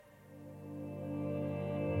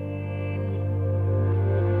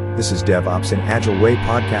This is DevOps in Agile Way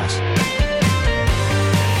podcast.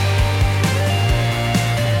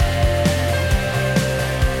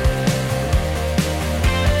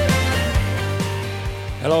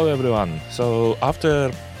 Hello everyone. So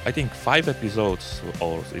after I think 5 episodes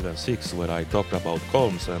or even 6 where I talked about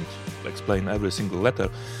columns and explain every single letter,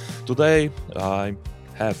 today I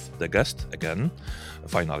have the guest again,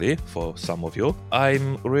 finally, for some of you.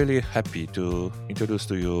 I'm really happy to introduce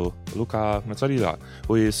to you Luca Mezzalira,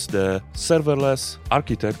 who is the Serverless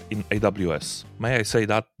Architect in AWS. May I say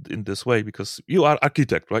that in this way? Because you are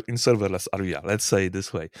architect, right, in serverless area. Let's say it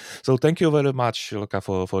this way. So thank you very much, Luca,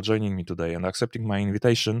 for joining me today and accepting my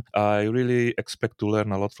invitation. I really expect to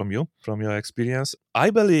learn a lot from you, from your experience.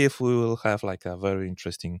 I believe we will have like a very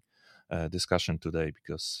interesting discussion today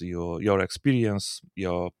because your experience,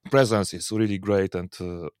 your presence is really great, and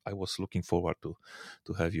I was looking forward to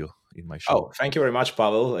have you in my show. Oh, thank you very much,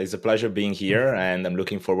 Pawel. It's a pleasure being here, and I'm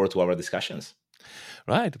looking forward to our discussions.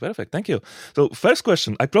 Right, perfect. Thank you. So first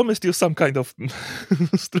question, I promised you some kind of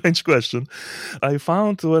strange question. I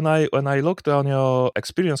found when I looked on your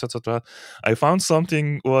experience, etc., I found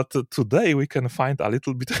something what today we can find a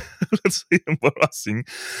little bit, let's say, embarrassing.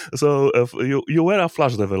 So you were a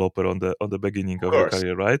Flash developer on the beginning of your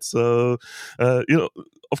career, right? So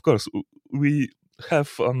of course, we have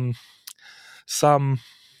some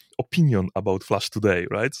opinion about Flash today,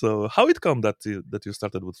 right? So how it come that you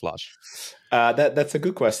started with Flash? That's a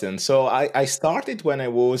good question. So I started when I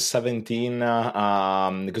was 17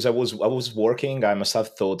 because I was working. I'm a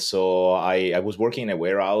self-taught, so I was working in a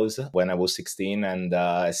warehouse when I was 16, and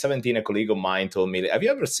at 17 a colleague of mine told me, "Have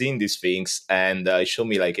you ever seen these things?" And he showed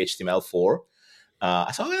me like HTML4.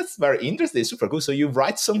 I thought that's very interesting, super cool. So you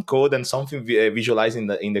write some code and something visualized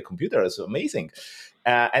in the computer. It's amazing.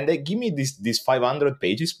 And they give me this 500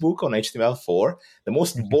 pages book on HTML4, the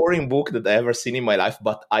most boring book that I ever seen in my life.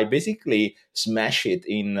 But I basically smash it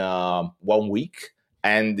in 1 week.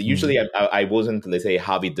 And usually I wasn't, let's say,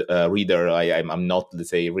 avid reader. I'm not, let's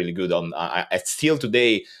say, really good on. Still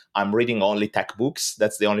today, I'm reading only tech books.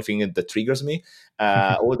 That's the only thing that triggers me.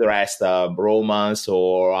 All the rest, romance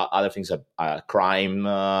or other things, crime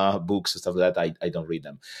books and stuff like that, I don't read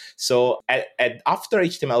them. So after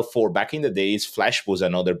HTML4, back in the days, Flash was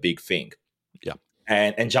another big thing. Yeah.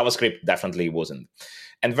 And JavaScript definitely wasn't.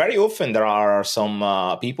 And very often there are some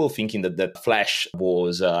people thinking that Flash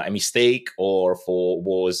was a mistake or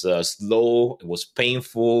was slow, it was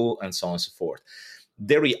painful, and so on and so forth.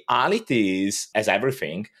 The reality is, as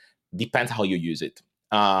everything, depends how you use it,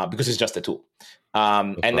 because it's just a tool.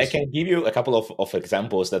 And I can give you a couple of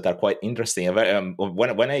examples that are quite interesting.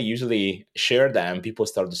 When I usually share them, people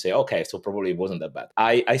start to say, okay, so probably it wasn't that bad.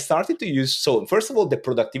 I started to use, so first of all, the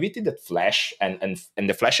productivity that Flash and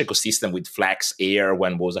the Flash ecosystem with Flex Air,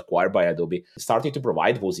 when was acquired by Adobe, started to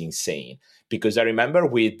provide was insane. Because I remember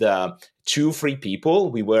with 2-3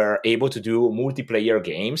 people, we were able to do multiplayer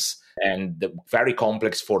games and very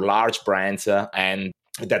complex for large brands and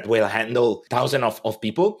that will handle thousands of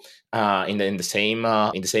people in the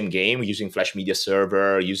same game, using Flash Media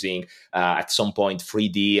Server, using at some point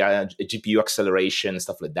 3D GPU acceleration,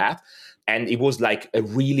 stuff like that. And it was like a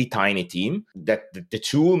really tiny team that the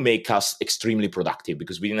tool make us extremely productive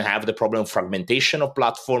because we didn't have the problem of fragmentation of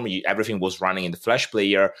platform. Everything was running in the Flash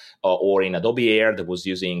player or in Adobe Air that was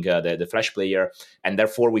using the Flash player. And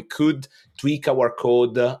therefore, we could tweak our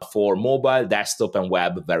code for mobile, desktop, and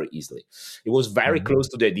web very easily. It was very close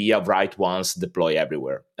to the idea of write once, deploy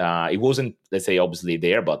everywhere. It wasn't, let's say, obviously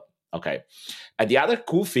there, but okay. And the other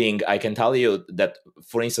cool thing I can tell you that,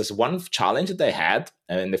 for instance, one challenge that I had,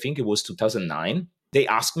 and I think it was 2009, they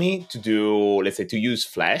asked me to do, let's say, to use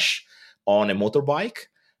Flash on a motorbike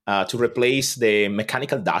to replace the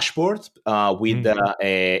mechanical dashboard with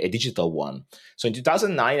a digital one. So in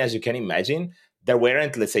 2009, as you can imagine, there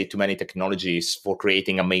weren't, let's say, too many technologies for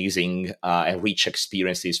creating amazing and rich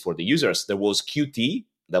experiences for the users. There was Qt.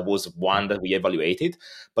 That was one that we evaluated.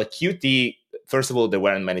 But Qt, first of all, there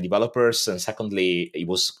weren't many developers. And secondly, it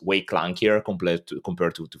was way clunkier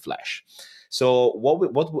compared to Flash. So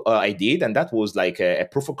what I did, and that was like a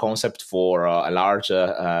proof of concept for a large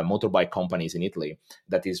motorbike companies in Italy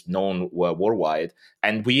that is known worldwide.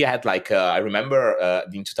 And we had like, I remember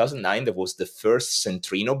in 2009, there was the first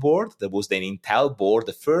Centrino board. There was the Intel board.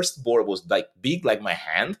 The first board was like big like my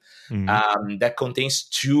hand that contains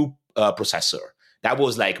 2 processors. That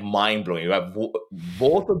was like mind-blowing. You have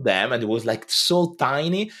both of them, and it was like so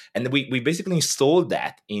tiny. And we basically installed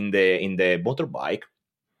that in the motorbike.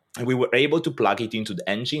 And we were able to plug it into the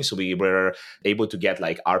engine. So we were able to get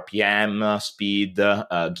like RPM, speed,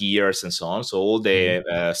 gears, and so on. So all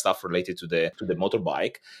the stuff related to the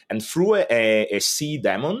motorbike. And through a C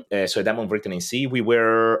daemon, so a daemon written in C, we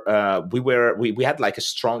had like a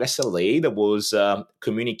strong SLA that was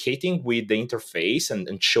communicating with the interface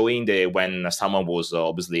and showing when someone was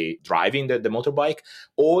obviously driving the motorbike,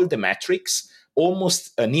 all the metrics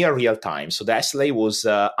almost near real time. So the SLA was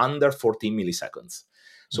under 14 milliseconds.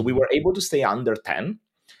 So we were able to stay under 10.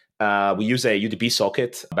 We used a UDP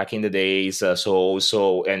socket back in the days.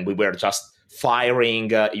 And we were just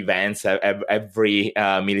firing events every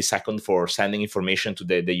millisecond for sending information to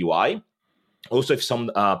the UI. Also, if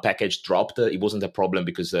some package dropped, it wasn't a problem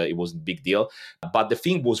because it wasn't a big deal. But the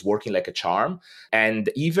thing was working like a charm.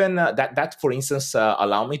 And even that, for instance,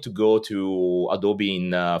 allowed me to go to Adobe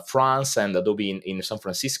in France and Adobe in San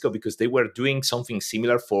Francisco, because they were doing something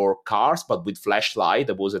similar for cars, but with flashlight.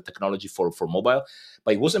 That was a technology for mobile.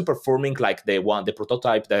 But it wasn't performing like the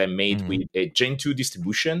prototype that I made with a Gen 2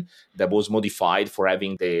 distribution that was modified for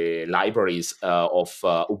having the libraries of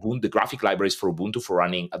Ubuntu, the graphic libraries for Ubuntu for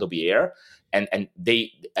running Adobe Air. And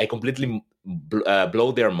I completely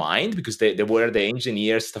blow their mind, because they were the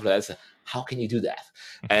engineers, stuff like that. So, how can you do that?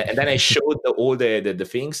 And then I showed all the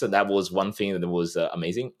things, and that was one thing that was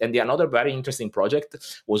amazing. And another very interesting project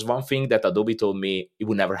was one thing that Adobe told me it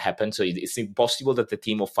would never happen. So it's impossible that a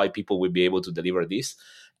team of 5 people will be able to deliver this.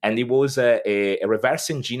 And it was a reverse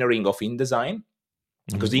engineering of InDesign.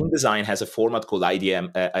 Because the InDesign has a format called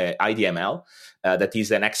IDML that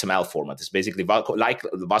is an XML format. It's basically like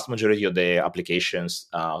the vast majority of the applications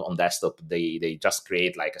on desktop, they just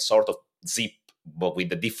create like a sort of zip, but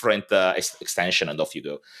with a different extension, and off you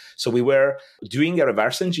go. So we were doing a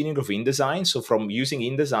reverse engineering of InDesign. So from using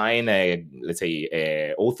InDesign, let's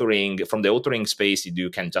say authoring, from the authoring space, you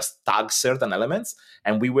can just tag certain elements.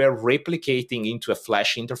 And we were replicating into a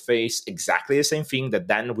Flash interface exactly the same thing that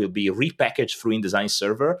then will be repackaged through InDesign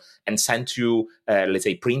server and sent to, let's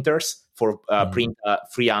say, printers for print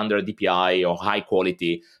 300 DPI or high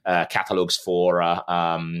quality catalogs for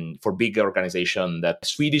big organization, that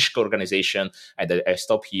Swedish organization. And I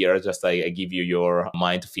stop here, just I give you your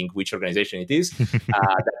mind to think which organization it is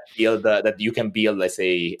that you can build, let's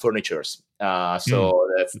say, furnitures. So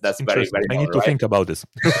that's very, very I known, need to think about this.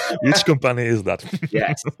 Which company is that?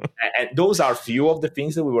 Yes. And those are few of the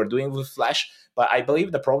things that we were doing with Flash. But I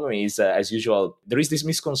believe the problem is, as usual, there is this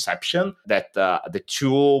misconception that the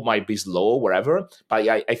tool might be slow, wherever. But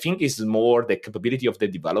I think it's more the capability of the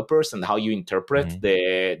developers and how you interpret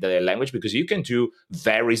the language, because you can do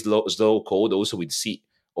very slow code also with C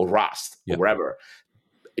or Rust or wherever.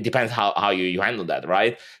 It depends how you handle that,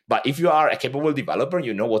 right? But if you are a capable developer,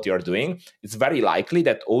 you know what you're doing, it's very likely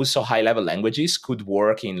that also high-level languages could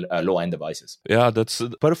work in low-end devices. Yeah, that's a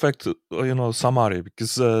perfect, summary,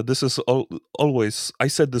 because this is always, I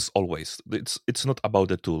said this always, it's not about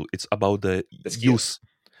the tool, it's about the use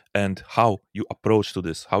and how you approach to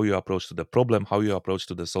this, how you approach to the problem, how you approach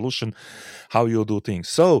to the solution, how you do things.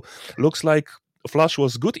 So, looks like Flash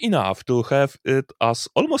was good enough to have it as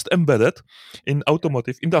almost embedded in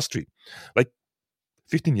automotive industry, like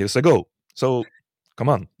 15 years ago. So, come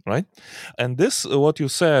on, right? And this, what you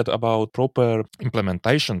said about proper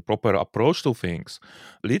implementation, proper approach to things,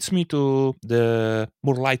 leads me to the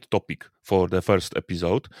more light topic for the first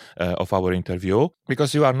episode of our interview,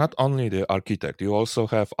 because you are not only the architect, you also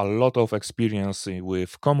have a lot of experience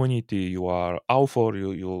with community. You are author,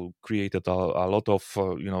 you created a lot of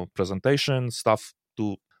presentation stuff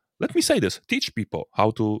to, let me say this, teach people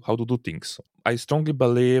how to do things. I strongly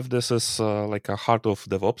believe this is like a heart of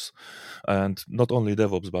DevOps, and not only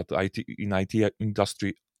DevOps, but IT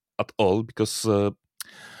industry at all, because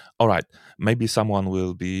all right, maybe someone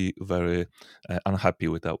will be very unhappy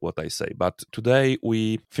with what I say, but today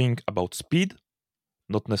we think about speed,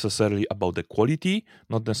 not necessarily about the quality,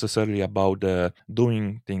 not necessarily about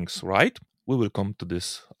doing things right. We will come to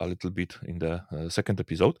this a little bit in the second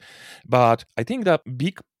episode. But I think that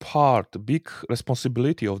big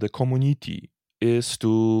responsibility of the community is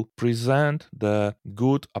to present the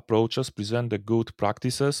good approaches, present the good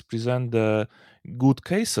practices, present the good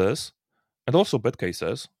cases, and also bad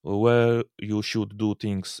cases where you should do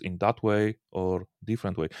things in that way or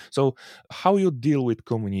different way. So how you deal with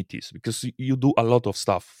communities, because you do a lot of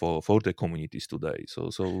stuff for the communities today. So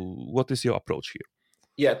what is your approach here?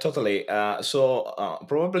 Yeah, totally.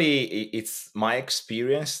 Probably it's my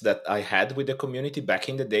experience that I had with the community back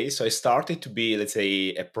in the day. So I started to be, let's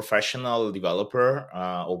say, a professional developer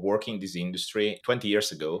or working in this industry 20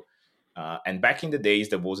 years ago. And back in the days,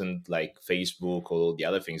 there wasn't like Facebook or the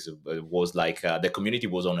other things. It was like the community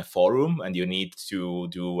was on a forum, and you need to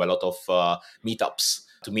do a lot of meetups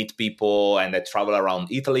to meet people. And I travel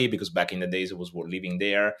around Italy because back in the days I was living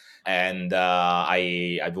there, and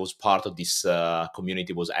I was part of this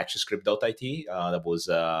community. Was ActionScript.it. That was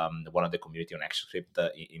one of the community on ActionScript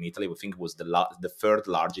in Italy. I think it was the third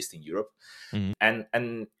largest in Europe. Mhm.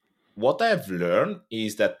 And what I have learned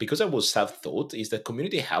is that because I was self-taught, is that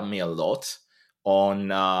community helped me a lot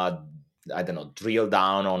on I don't know, drill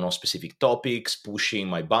down on specific topics, pushing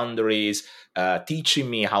my boundaries, teaching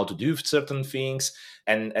me how to do certain things.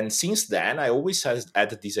 And since then, I always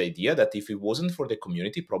had this idea that if it wasn't for the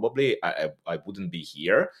community, probably I wouldn't be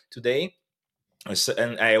here today.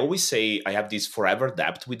 And I always say I have this forever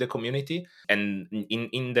debt with the community. And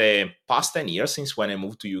in the past 10 years, since when I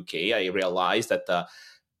moved to UK, I realized that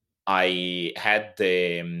I had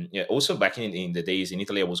the also back in the days in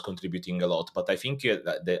Italy, I was contributing a lot, but I think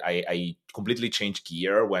that I completely changed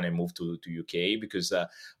gear when I moved to UK because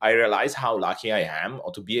I realized how lucky I am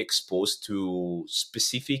to be exposed to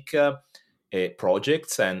specific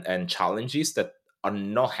projects and challenges that are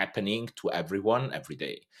not happening to everyone every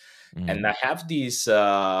day. And I have this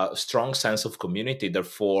strong sense of community.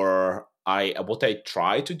 Therefore, what I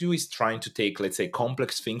try to do is trying to take, let's say,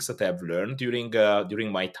 complex things that I've learned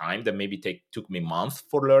during my time that maybe took me months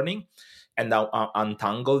for learning, and now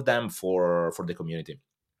untangle them for the community.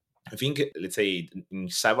 I think, let's say, in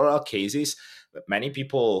several cases, many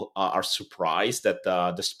people are surprised that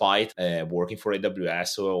despite working for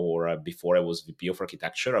AWS or before I was VP of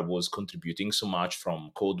architecture, I was contributing so much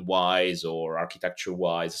from code-wise or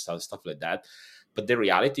architecture-wise, stuff like that. But the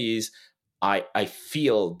reality is, I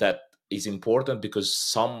feel that is important because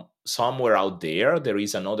somewhere out there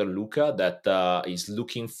is another Luca that is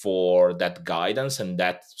looking for that guidance and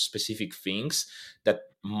that specific things that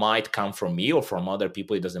might come from me or from other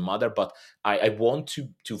people. It doesn't matter, but I want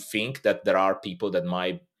to think that there are people that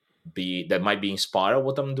might be inspired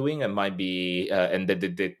what I'm doing and might be and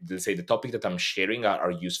that let's say the topic that I'm sharing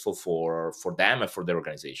are useful for them and for their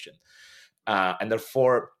organization, and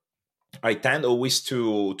therefore I tend always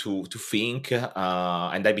to think,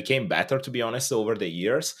 and I became better, to be honest, over the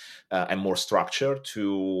years, and more structured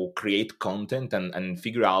to create content and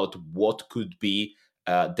figure out what could be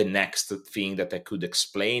the next thing that I could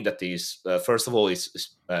explain. That is, first of all, is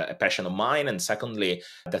a passion of mine, and secondly,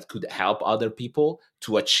 that could help other people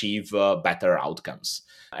to achieve better outcomes.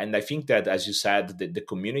 And I think that, as you said, the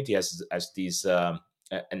community has these.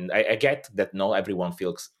 And I get that not everyone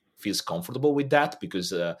feels comfortable with that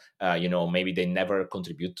because maybe they never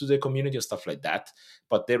contribute to the community or stuff like that.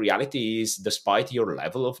 But the reality is, despite your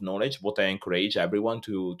level of knowledge, what I encourage everyone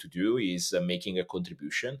to do is making a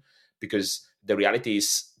contribution, because the reality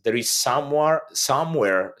is there is somewhere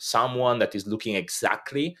someone that is looking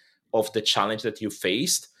exactly of the challenge that you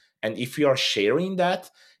faced. And if you are sharing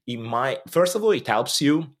that, first of all, it helps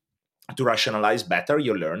you to rationalize better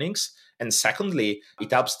your learnings. And secondly,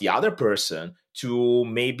 it helps the other person to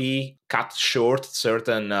maybe cut short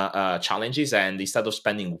certain challenges. And instead of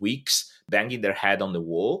spending weeks banging their head on the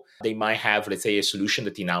wall, they might have, let's say, a solution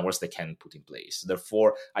that in hours they can put in place.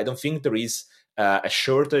 Therefore, I don't think there is a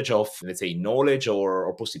shortage of, let's say, knowledge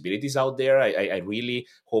or possibilities out there. I really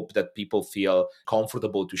hope that people feel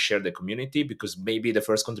comfortable to share the community, because maybe the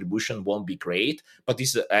first contribution won't be great, but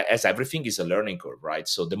this, as everything, is a learning curve, right?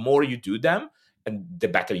 So the more you do them, and the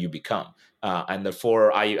better you become. And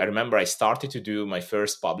therefore, I remember I started to do my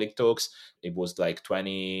first public talks. It was like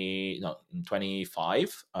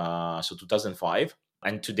 25, so 2005.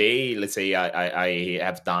 And today, let's say I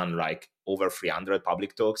have done like over 300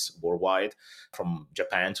 public talks worldwide, from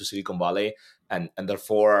Japan to Silicon Valley. And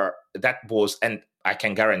therefore, that was, and I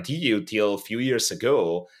can guarantee you, till a few years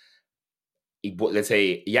ago, let's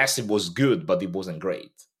say, yes, it was good, but it wasn't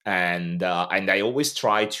great. And I always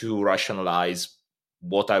try to rationalize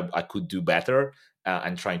what I could do better,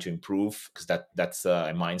 and trying to improve, because that's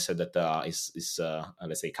a mindset that is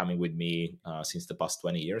let's say, coming with me since the past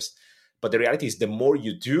 20 years. But the reality is, the more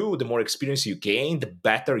you do, the more experience you gain, the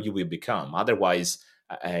better you will become. Otherwise,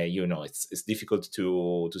 it's difficult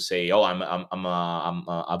to say, oh,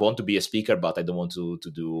 I want to be a speaker, but I don't want to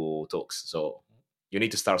do talks. So you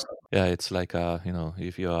need to start. Yeah, it's like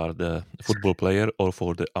if you are the football player, or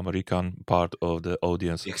for the American part of the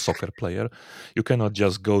audience, soccer player, you cannot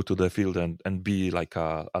just go to the field and be like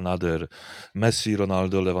another Messi,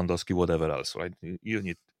 Ronaldo, Lewandowski, whatever else, right? You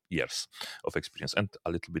need years of experience and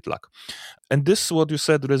a little bit luck. And this, what you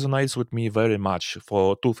said, resonates with me very much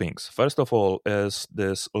for two things. First of all, is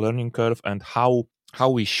this learning curve and how how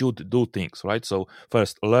we should do things, right? So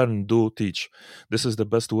first, learn, do, teach. This is the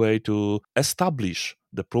best way to establish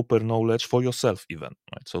the proper knowledge for yourself even,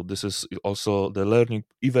 right? So this is also the learning.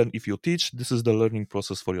 Even if you teach, this is the learning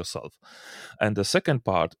process for yourself. And the second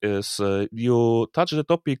part is you touch the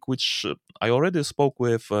topic which I already spoke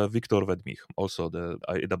with Victor Vedmich, also the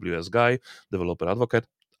AWS guy, developer advocate.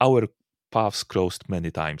 Our paths crossed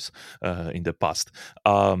many times in the past.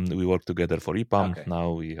 We worked together for EPAM. Okay.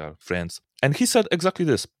 Now we are friends. And he said exactly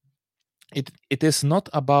this. It is not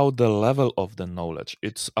about the level of the knowledge.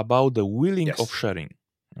 It's about the willing of sharing.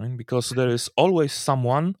 Right? Because there is always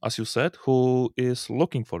someone, as you said, who is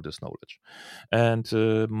looking for this knowledge. And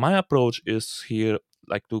my approach is here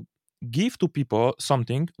like to give to people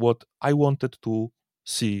something what I wanted to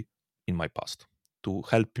see in my past to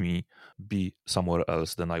help me be somewhere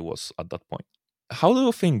else than I was at that point. How do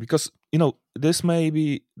you think? Because this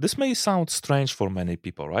may sound strange for many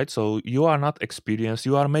people, right? So you are not experienced,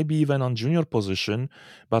 you are maybe even on junior position,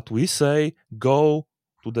 but we say go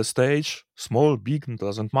to the stage, small, big, it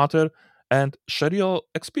doesn't matter, and share your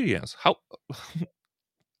experience.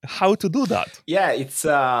 How to do that? Yeah, it's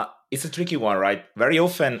a tricky one, right? Very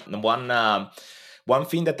often, one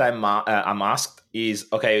thing that I'm asked is,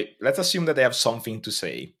 okay, let's assume that I have something to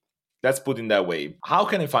say. Let's put it that way. How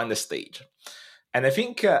can I find a stage? And I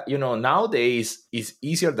think nowadays is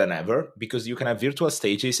easier than ever because you can have virtual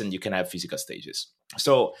stages and you can have physical stages.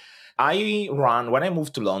 So when I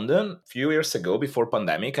moved to London a few years ago before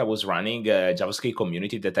pandemic, I was running a JavaScript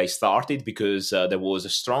community that I started because there was a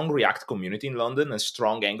strong React community in London, a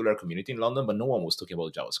strong Angular community in London, but no one was talking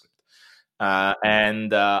about JavaScript.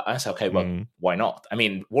 And I said, okay, well, why not? I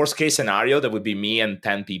mean, worst case scenario, that would be me and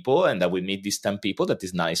 10 people, and I would meet these 10 people. That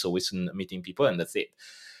is nice, always meeting people, and that's it.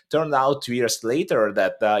 Turned out 2 years later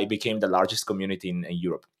that it became the largest community in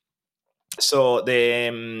Europe. So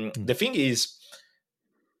the thing is,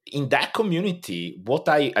 in that community, what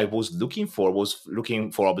I was looking for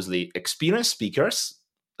obviously experienced speakers.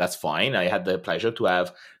 That's fine. I had the pleasure to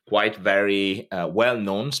have quite very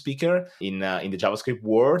well-known speaker in the JavaScript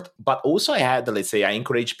world, but also I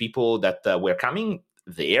encouraged people that were coming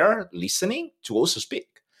there listening to also speak.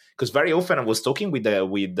 Because very often I was talking with the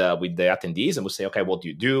attendees and would say, okay, what do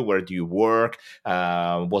you do? Where do you work?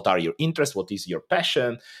 What are your interests? What is your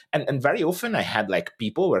passion? And very often I had like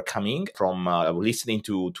people were coming from listening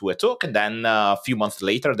to a talk, and then a few months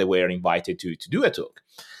later they were invited to do a talk.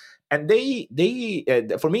 And they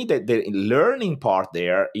for me, the learning part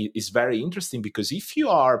there is very interesting, because if you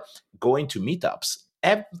are going to meetups,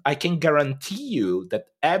 I can guarantee you that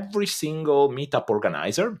every single meetup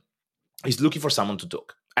organizer is looking for someone to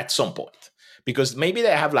talk at some point, because maybe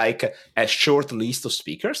they have like a short list of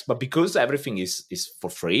speakers, but because everything is for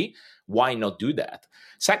free, why not do that?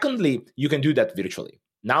 Secondly, you can do that virtually.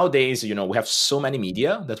 Nowadays, we have so many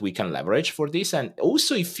media that we can leverage for this. And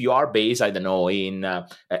also, if you are based, I don't know, in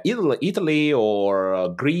Italy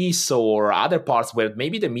or Greece or other parts where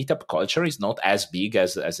maybe the meetup culture is not as big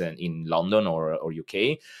as in London or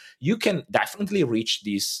UK, you can definitely reach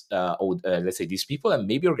these, let's say, these people, and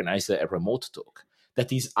maybe organize a remote talk.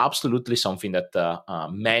 That is absolutely something that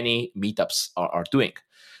many meetups are doing.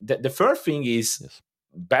 The first thing is,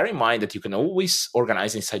 bear in mind that you can always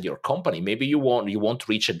organize inside your company. Maybe you won't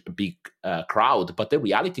reach a big crowd, but the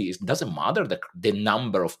reality is, it doesn't matter the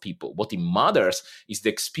number of people. What it matters is the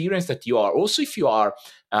experience that you are. Also, if you are,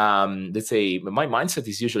 let's say, my mindset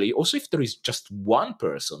is usually also, if there is just one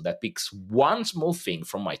person that picks one small thing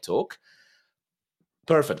from my talk,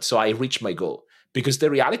 perfect. So I reach my goal. Because the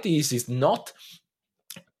reality is not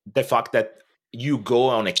the fact that you go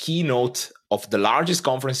on a keynote of the largest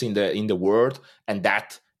conference in the world, and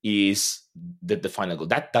that is the final goal.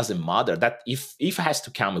 That doesn't matter. That if it has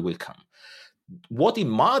to come, it will come. What it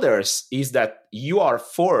matters is that you are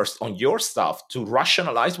forced on your stuff to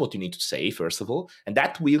rationalize what you need to say, first of all, and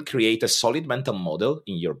that will create a solid mental model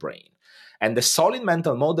in your brain. And the solid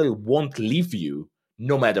mental model won't leave you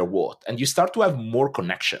no matter what. And you start to have more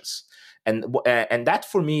connections. And that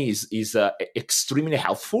for me is extremely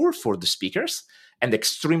helpful for the speakers, and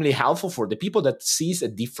extremely helpful for the people that sees a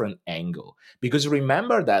different angle. Because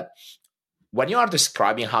remember that when you are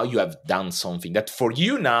describing how you have done something that for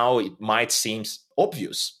you now, it might seem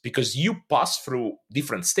obvious because you pass through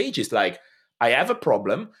different stages. Like, I have a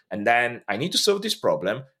problem, and then I need to solve this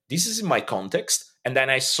problem. This is in my context. And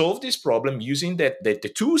then I solve this problem using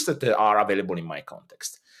the tools that are available in my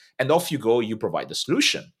context. And off you go, you provide the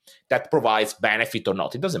solution that provides benefit or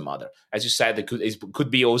not. It doesn't matter. As you said, it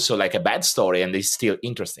could be also like a bad story, and it's still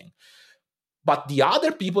interesting. But the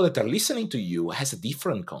other people that are listening to you has a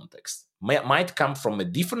different context. might come from a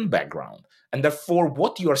different background. And therefore,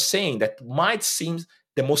 what you are saying that might seem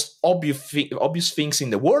the most obvious things in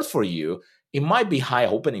the world for you, it might be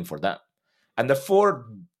eye-opening for them. And therefore,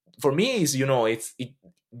 for me, is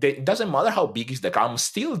it doesn't matter how big is the crowd. I'm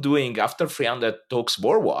still doing, after 300 talks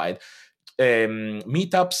worldwide,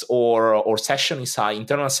 meetups or session inside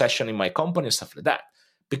internal session in my company and stuff like that,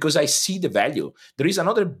 because I see the value. There is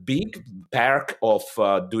another big perk of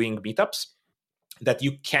doing meetups, that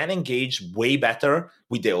you can engage way better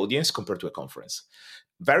with the audience compared to a conference.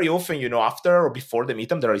 Very often, after or before the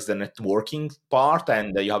meetup, there is the networking part,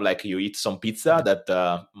 and you eat some pizza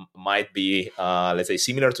that might be, let's say,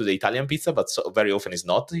 similar to the Italian pizza, but very often is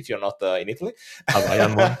not if you're not in Italy.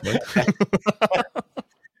 Hawaiian one, right?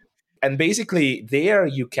 And basically there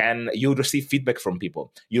you receive feedback from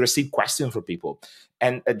people, you receive questions from people.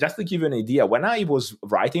 And just to give you an idea, when I was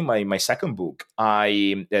writing my second book,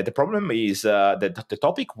 the problem is that the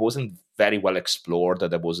topic wasn't very well explored.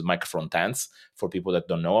 There was Micro-Frontends, for people that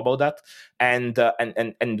don't know about that. And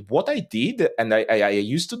what I did, and I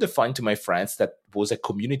used to define to my friends, that was a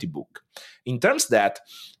community book, in terms that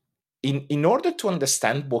in order to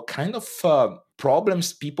understand what kind of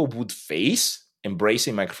problems people would face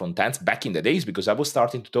embracing Micro-Frontends back in the days, because I was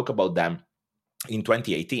starting to talk about them in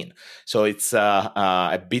 2018. So it's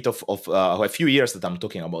a bit of a few years that I'm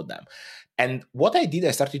talking about them. And what I did,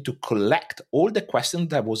 I started to collect all the questions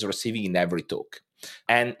that I was receiving in every talk.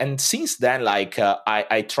 And since then, I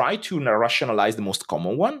try to rationalize the most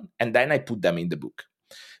common one, and then I put them in the book.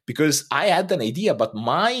 Because I had an idea, but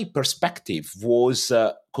my perspective was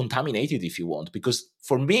contaminated, if you want. Because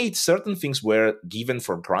for me, certain things were given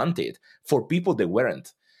for granted. For people, they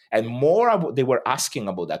weren't. And more they were asking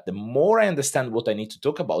about that, the more I understand what I need to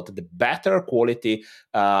talk about, the better quality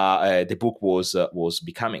the book was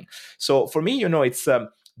becoming. So for me, it's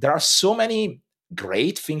there are so many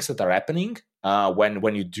great things that are happening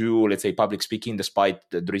when you do, let's say, public speaking, despite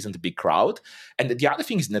there isn't a big crowd. And the other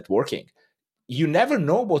thing is networking. You never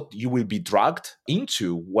know what you will be dragged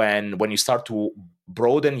into when you start to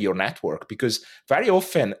broaden your network, because very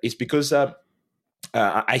often it's because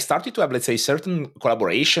I started to have, let's say, certain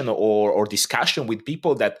collaboration or discussion with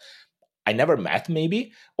people that I never met,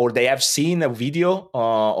 maybe, or they have seen a video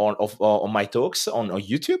on my talks on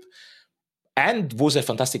YouTube, and was a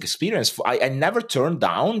fantastic experience. I never turned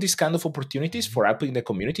down these kind of opportunities for helping the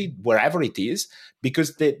community wherever it is,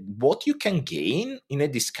 because what you can gain in a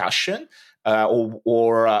discussion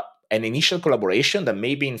or an initial collaboration that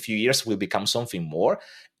maybe in a few years will become something more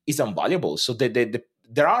is invaluable. So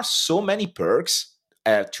there are so many perks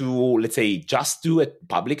to, let's say, just do a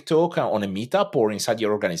public talk on a meetup or inside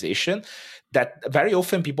your organization that very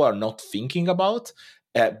often people are not thinking about.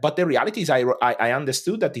 But the reality is, I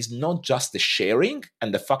understood that it's not just the sharing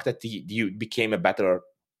and the fact that you became a better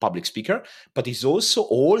public speaker, but it's also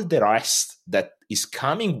all the rest that is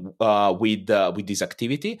coming with this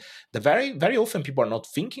activity that very, very often people are not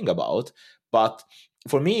thinking about. But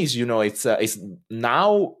for me, it's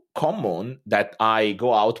now common that I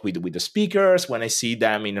go out with the speakers when I see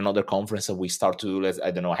them in another conference, and we start to,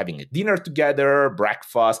 having a dinner together,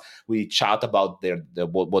 breakfast. We chat about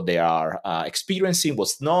what they are experiencing,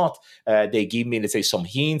 what's not. They give me, let's say, some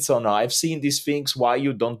hints on, I've seen these things, why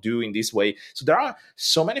you don't do in this way. So there are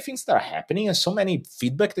so many things that are happening and so many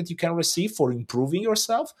feedback that you can receive for improving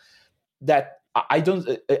yourself, that I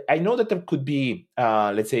know that there could be,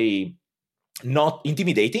 let's say, not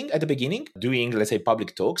intimidating at the beginning doing, let's say,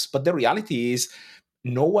 public talks, but the reality is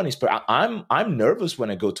no one is I'm nervous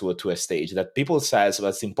when I go to a stage that people says,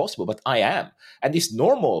 well, it's impossible, but I am. And it's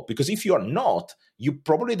normal, because if you are not, you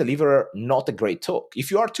probably deliver not a great talk.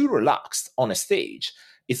 If you are too relaxed on a stage,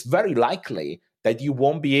 it's very likely that you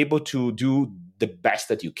won't be able to do the best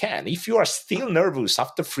that you can. If you are still nervous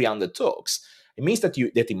after 300 talks, it means that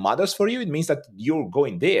it matters for you. It means that you're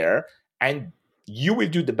going there and you will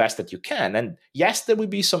do the best that you can. And yes, there will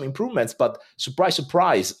be some improvements, but surprise,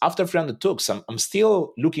 surprise, after 300 talks, I'm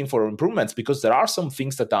still looking for improvements, because there are some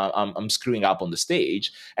things that I'm screwing up on the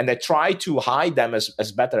stage, and I try to hide them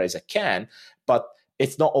as better as I can, but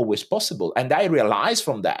it's not always possible. And I realize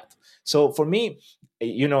from that. So for me,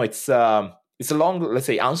 it's a long, let's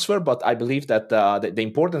say, answer, but I believe that the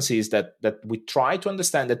importance is that we try to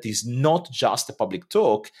understand that it's not just a public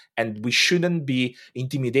talk, and we shouldn't be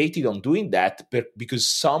intimidated on doing that, because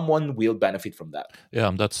someone will benefit from that.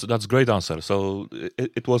 Yeah, that's great answer. So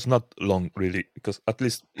it was not long, really, because at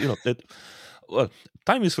least well,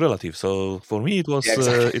 time is relative. So for me, it was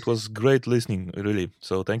exactly. it was great listening, really.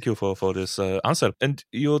 So thank you for this answer. And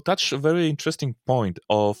you touched a very interesting point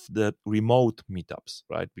of the remote meetups,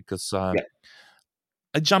 right? Because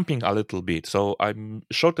jumping a little bit. So I'm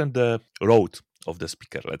shortened the road of the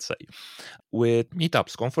speaker, let's say. With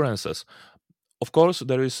meetups, conferences, of course,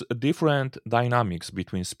 there is a different dynamics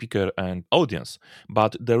between speaker and audience,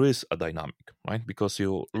 but there is a dynamic, right? Because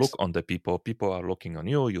you look on the people are looking on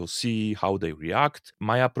you, you see how they react.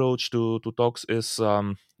 My approach to talks is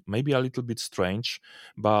maybe a little bit strange,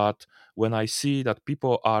 but when I see that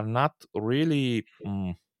people are not really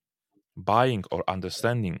buying or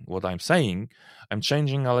understanding what I'm saying, I'm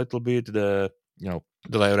changing a little bit the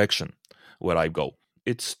direction where I go.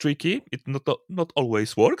 It's tricky. It not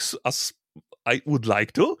always works as I would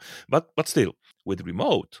like to, but still, with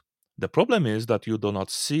remote, the problem is that you do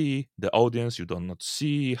not see the audience, you do not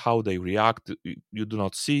see how they react, you do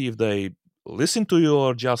not see if they listen to you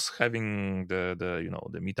or just having the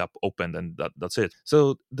meetup open and that's it.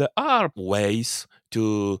 So there are ways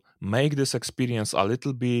to make this experience a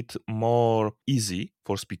little bit more easy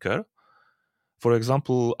for speaker. For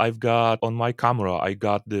example, I've got on my camera, I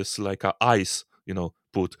got this like a eyes,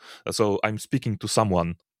 put. So I'm speaking to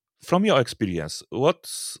someone. From your experience,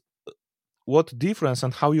 what difference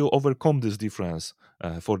and how you overcome this difference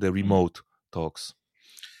for the remote talks?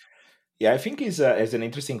 Yeah, I think is an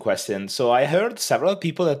interesting question. So I heard several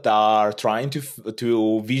people that are trying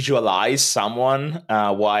to visualize someone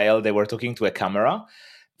while they were talking to a camera.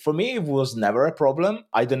 For me, it was never a problem.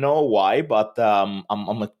 I don't know why, but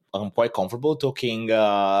I'm quite comfortable talking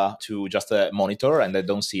to just a monitor and I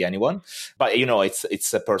don't see anyone. But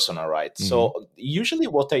it's a personal, right? Mm-hmm. So usually,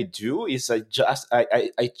 what I do is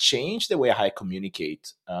I change the way I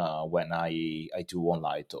communicate when I do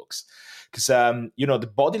online talks. Because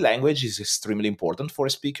the body language is extremely important for a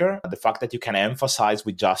speaker. The fact that you can emphasize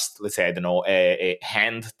with just, let's say, I don't know, a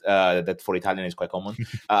hand that for Italian is quite common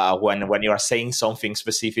when you are saying something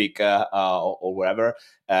specific or wherever.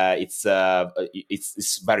 It's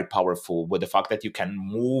very powerful. With the fact that you can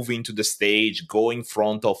move into the stage, go in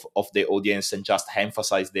front of the audience, and just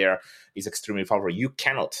emphasize there is extremely powerful. You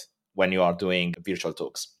cannot when you are doing virtual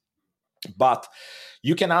talks. But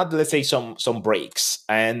you can add, let's say, some breaks.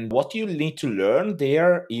 And what you need to learn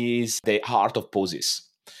there is the art of pauses.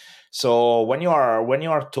 So when you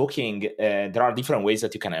are talking, there are different ways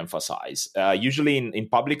that you can emphasize. Usually in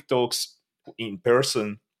public talks in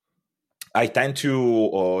person, I tend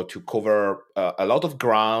to cover a lot of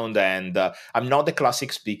ground, and I'm not the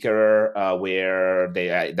classic speaker where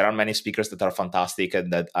there are many speakers that are fantastic,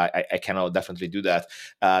 and that I cannot definitely do that.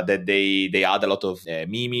 That they add a lot of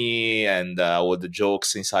meme and all the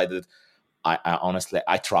jokes inside it. I honestly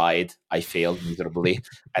I tried, I failed miserably,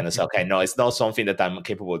 and I said, okay, no, it's not something that I'm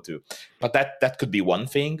capable to. But that could be one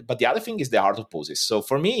thing. But the other thing is the art of pauses. So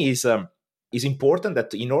for me, is important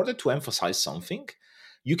that in order to emphasize something,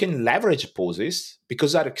 you can leverage pauses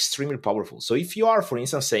because they're extremely powerful. So if you are, for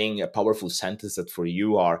instance, saying a powerful sentence that for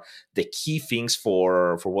you are the key things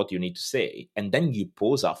for what you need to say, and then you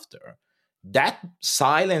pause after, that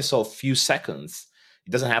silence of few seconds,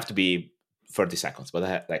 it doesn't have to be 30 seconds,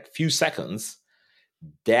 but like few seconds,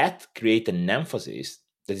 that create an emphasis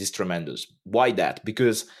that is tremendous. Why that?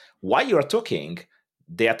 Because while you are talking,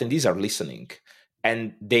 the attendees are listening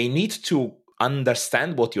and they need to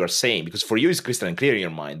understand what you are saying, because for you it's crystal clear in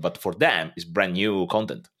your mind, but for them it's brand new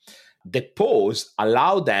content. The pause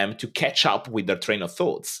allow them to catch up with their train of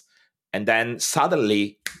thoughts and then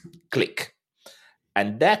suddenly click.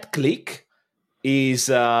 And that click is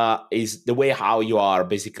the way how you are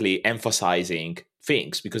basically emphasizing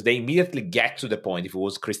things, because they immediately get to the point if it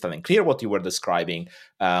was crystal clear what you were describing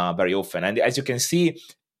very often. And as you can see,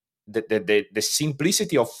 the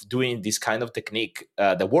simplicity of doing this kind of technique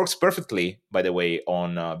that works perfectly, by the way,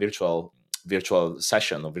 on virtual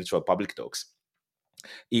session or virtual public talks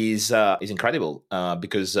is incredible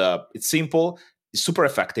because it's simple, it's super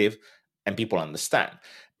effective, and people understand.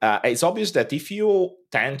 It's obvious that if you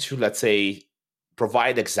tend to, let's say,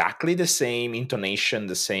 provide exactly the same intonation,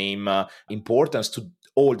 the same importance to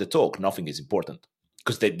all the talk, nothing is important,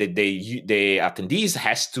 because the attendees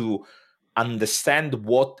has to understand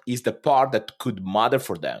what is the part that could matter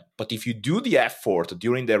for them. But if you do the effort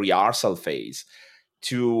during the rehearsal phase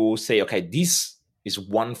to say, okay, this is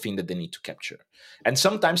one thing that they need to capture, and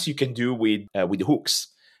sometimes you can do with hooks.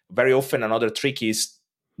 Very often, another trick is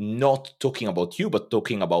not talking about you, but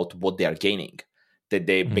talking about what they are gaining.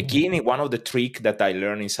 The beginning, one of the trick that I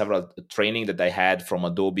learned in several training that I had from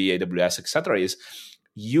Adobe, AWS, etc., is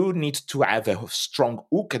you need to have a strong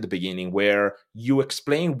hook at the beginning where you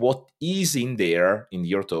explain what is in there in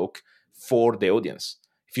your talk for the audience.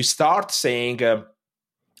 If you start saying,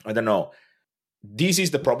 I don't know, this is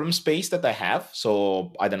the problem space that I have.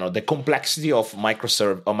 So I don't know, the complexity of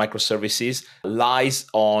microservices lies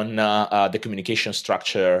on the communication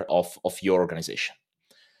structure of your organization.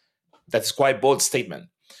 That's quite a bold statement.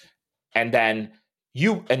 And then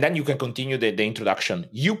you can continue the introduction.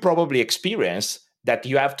 You probably experience that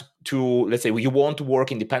you have to, let's say, you want to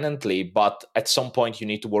work independently, but at some point you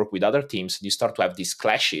need to work with other teams. You start to have these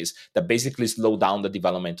clashes that basically slow down the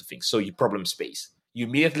development of things. So your problem space. You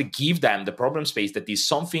immediately give them the problem space that is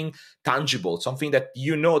something tangible, something that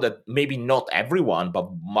you know that maybe not everyone, but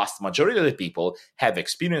vast majority of the people have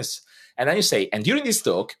experience. And then you say, and during this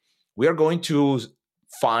talk, we are going to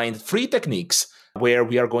find 3 techniques where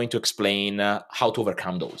we are going to explain how to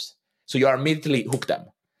overcome those. So you are immediately hooked them.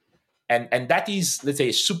 And that is, let's say,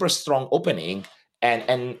 a super strong opening.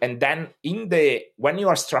 And then when you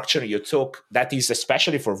are structuring your talk, that is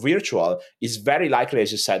especially for virtual, is very likely,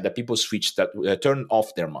 as you said, that people turn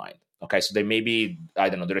off their mind. Okay, so they maybe, I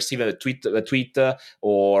don't know, they receive a tweet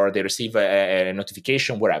or they receive a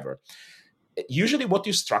notification, wherever. Usually what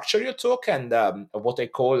you structure your talk and what I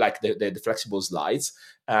call like the flexible slides,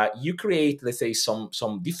 you create, let's say,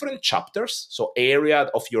 some different chapters, so area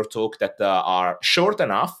of your talk that are short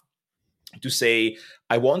enough to say,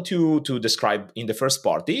 I want to describe in the first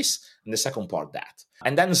part this, and the second part that.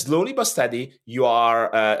 And then slowly but steady, you are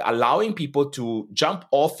allowing people to jump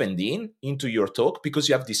off and into your talk because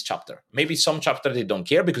you have this chapter. Maybe some chapter they don't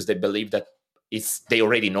care because they believe that they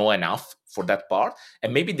already know enough for that part.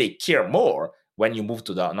 And maybe they care more when you move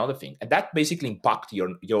to another thing. And that basically impacts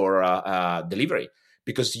your delivery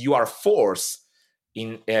because you are forced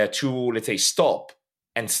to, let's say, stop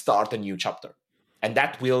and start a new chapter. And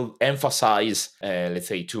that will emphasize, let's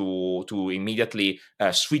say, to immediately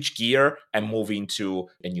switch gear and move into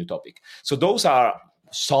a new topic. So those are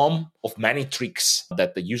some of many tricks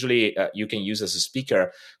that usually you can use as a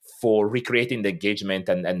speaker for recreating the engagement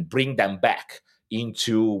and bring them back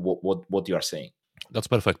into what you are saying. That's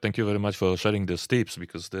perfect. Thank you very much for sharing these tips,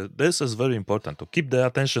 because this is very important. To keep the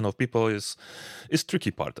attention of people is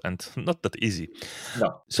tricky part and not that easy.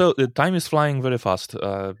 No. So the time is flying very fast.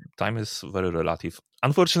 Time is very relative.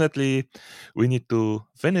 Unfortunately, we need to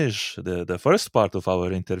finish the first part of our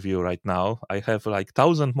interview right now. I have like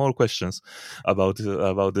 1,000 more questions about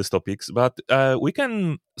these topics, but we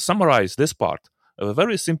can summarize this part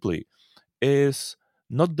very simply. Is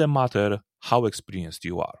not the matter how experienced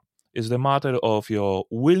you are. It's the matter of your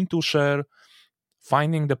will to share,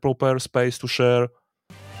 finding the proper space to share,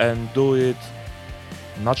 and do it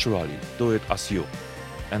naturally, do it as you.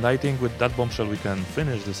 And I think with that bombshell, we can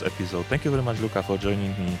finish this episode. Thank you very much, Luca, for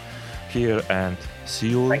joining me here, and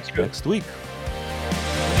see you next week.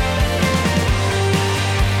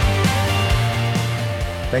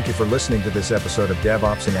 Thank you for listening to this episode of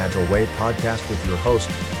DevOps in Agile Way podcast with your host,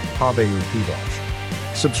 Pawel.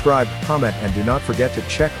 Subscribe, comment, and do not forget to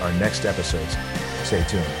check our next episodes. Stay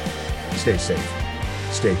tuned. Stay safe.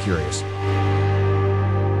 Stay curious.